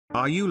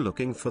Are you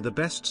looking for the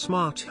best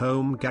smart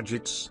home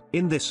gadgets?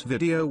 In this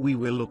video we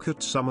will look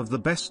at some of the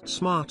best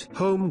smart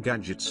home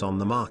gadgets on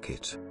the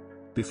market.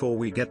 Before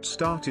we get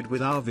started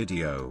with our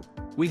video,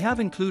 we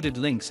have included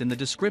links in the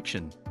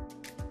description,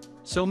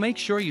 so make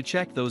sure you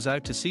check those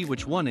out to see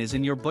which one is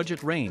in your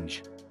budget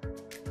range.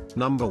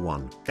 Number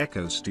 1.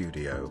 Echo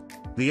Studio.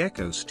 The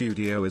Echo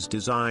Studio is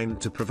designed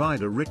to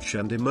provide a rich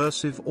and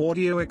immersive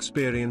audio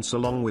experience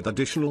along with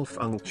additional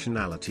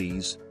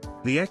functionalities.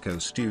 The Echo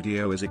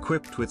Studio is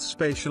equipped with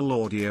spatial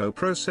audio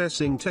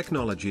processing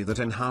technology that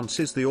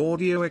enhances the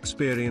audio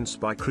experience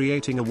by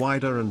creating a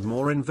wider and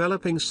more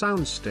enveloping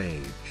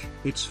soundstage.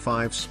 Its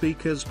 5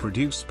 speakers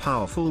produce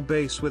powerful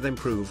bass with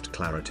improved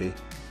clarity,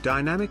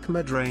 dynamic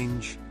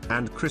mid-range,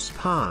 and crisp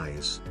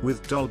highs.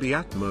 With Dolby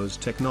Atmos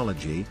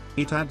technology,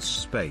 it adds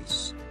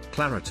space,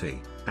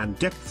 clarity, and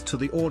depth to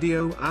the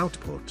audio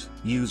output.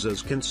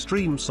 Users can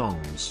stream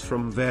songs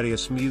from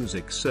various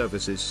music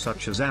services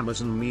such as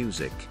Amazon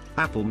Music,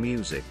 Apple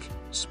Music,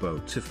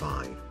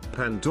 Spotify,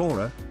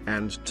 Pandora,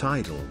 and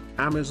Tidal.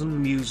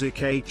 Amazon Music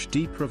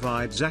HD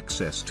provides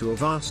access to a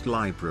vast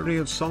library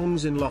of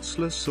songs in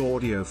lossless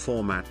audio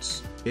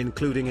formats,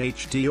 including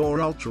HD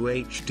or Ultra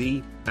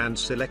HD, and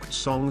select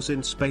songs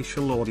in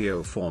spatial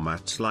audio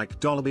formats like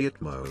Dolby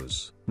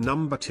Atmos.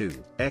 Number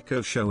 2.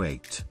 Echo Show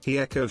 8. The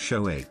Echo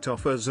Show 8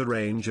 offers a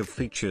range of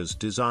features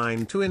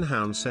designed to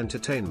enhance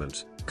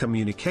entertainment,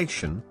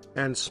 communication,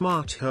 and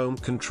smart home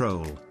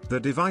control. The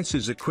device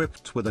is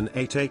equipped with an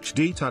 8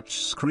 HD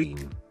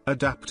touchscreen,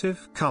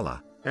 adaptive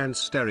color, and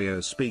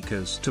stereo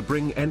speakers to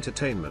bring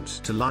entertainment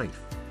to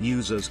life.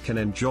 Users can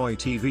enjoy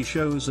TV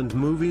shows and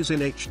movies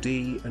in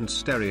HD and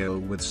stereo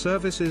with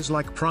services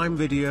like Prime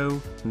Video,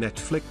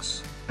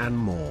 Netflix, and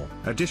more.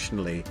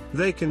 Additionally,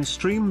 they can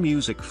stream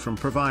music from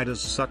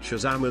providers such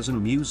as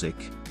Amazon Music,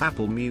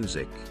 Apple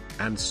Music,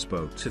 and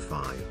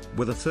Spotify.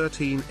 With a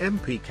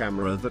 13MP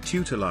camera that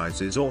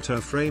utilizes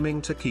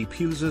auto-framing to keep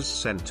users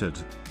centered,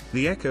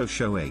 the Echo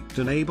Show 8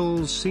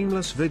 enables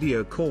seamless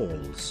video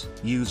calls.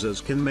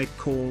 Users can make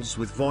calls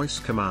with voice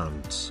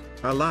commands,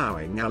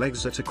 allowing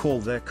Alexa to call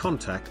their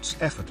contacts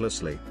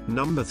effortlessly.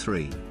 Number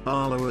 3.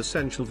 Arlo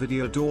Essential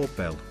Video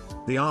Doorbell.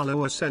 The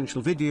Arlo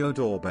Essential Video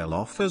Doorbell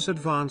offers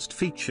advanced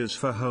features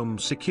for home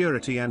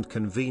security and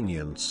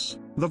convenience.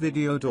 The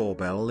video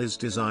doorbell is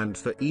designed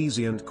for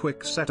easy and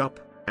quick setup,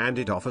 and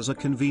it offers a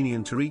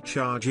convenient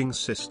recharging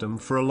system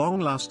for a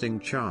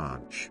long-lasting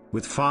charge.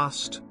 With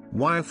fast,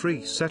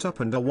 wire-free setup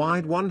and a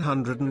wide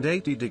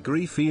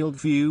 180-degree field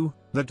view,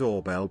 the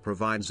doorbell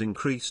provides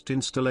increased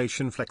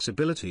installation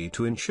flexibility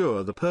to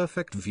ensure the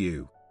perfect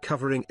view,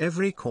 covering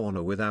every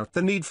corner without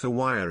the need for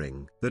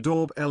wiring. The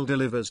doorbell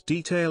delivers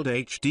detailed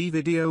HD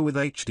video with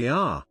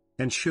HDR,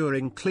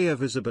 ensuring clear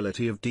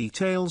visibility of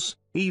details,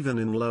 even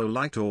in low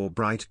light or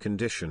bright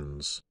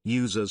conditions.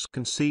 Users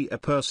can see a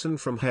person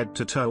from head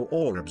to toe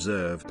or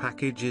observe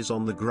packages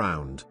on the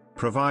ground,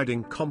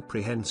 providing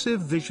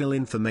comprehensive visual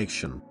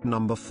information.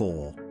 Number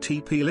 4.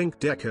 TP-Link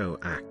Deco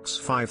AX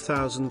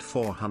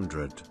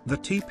 5400. The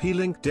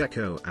TP-Link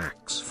Deco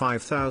AX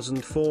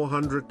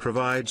 5400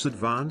 provides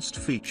advanced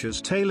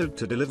features tailored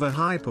to deliver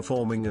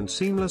high-performing and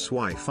seamless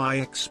Wi-Fi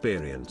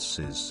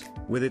experiences.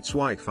 With its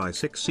Wi-Fi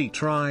 6E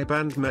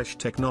tri-band mesh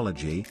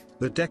technology,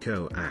 the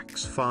Deco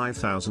AX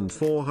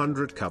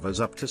 5400 covers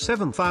up to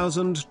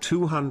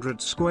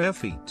 7,200 square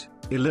feet,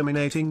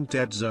 eliminating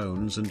dead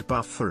zones and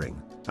buffering,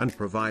 and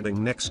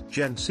providing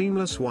next-gen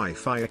seamless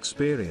Wi-Fi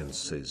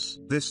experiences.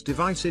 This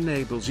device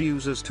enables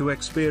users to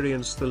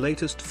experience the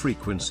latest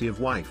frequency of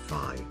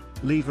Wi-Fi,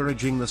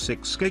 leveraging the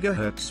 6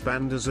 GHz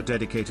band as a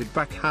dedicated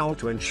backhaul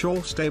to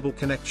ensure stable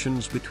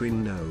connections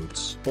between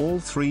nodes. All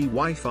 3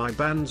 Wi-Fi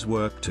bands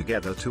work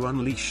together to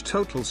unleash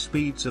total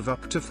speeds of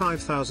up to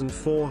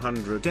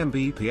 5,400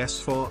 Mbps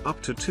for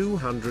up to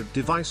 200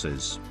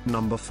 devices.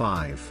 Number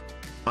 5.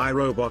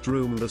 iRobot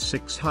Roomba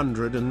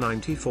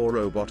 694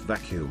 Robot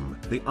Vacuum.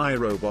 The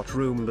iRobot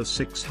Roomba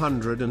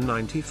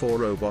 694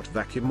 Robot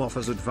Vacuum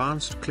offers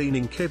advanced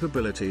cleaning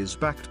capabilities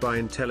backed by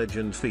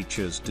intelligent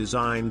features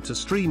designed to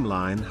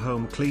streamline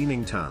home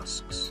cleaning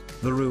tasks.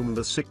 The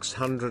Roomba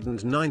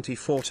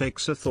 694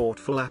 takes a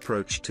thoughtful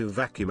approach to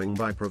vacuuming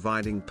by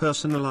providing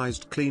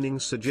personalized cleaning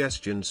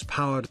suggestions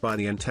powered by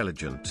the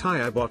intelligent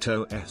iRobot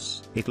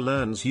OS. It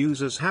learns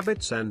users'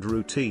 habits and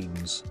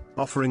routines,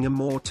 offering a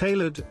more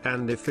tailored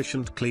and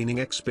efficient cleaning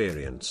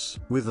experience.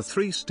 With a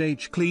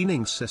 3-stage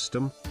cleaning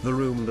system, the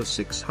Roomba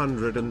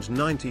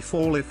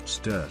 694 lifts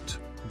dirt,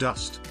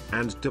 dust,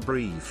 and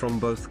debris from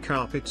both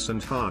carpets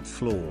and hard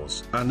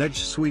floors. An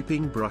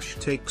edge-sweeping brush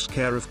takes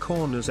care of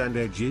corners and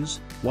edges,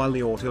 while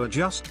the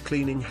auto-adjust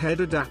cleaning head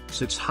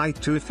adapts its height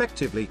to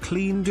effectively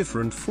clean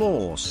different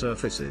floor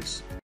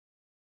surfaces.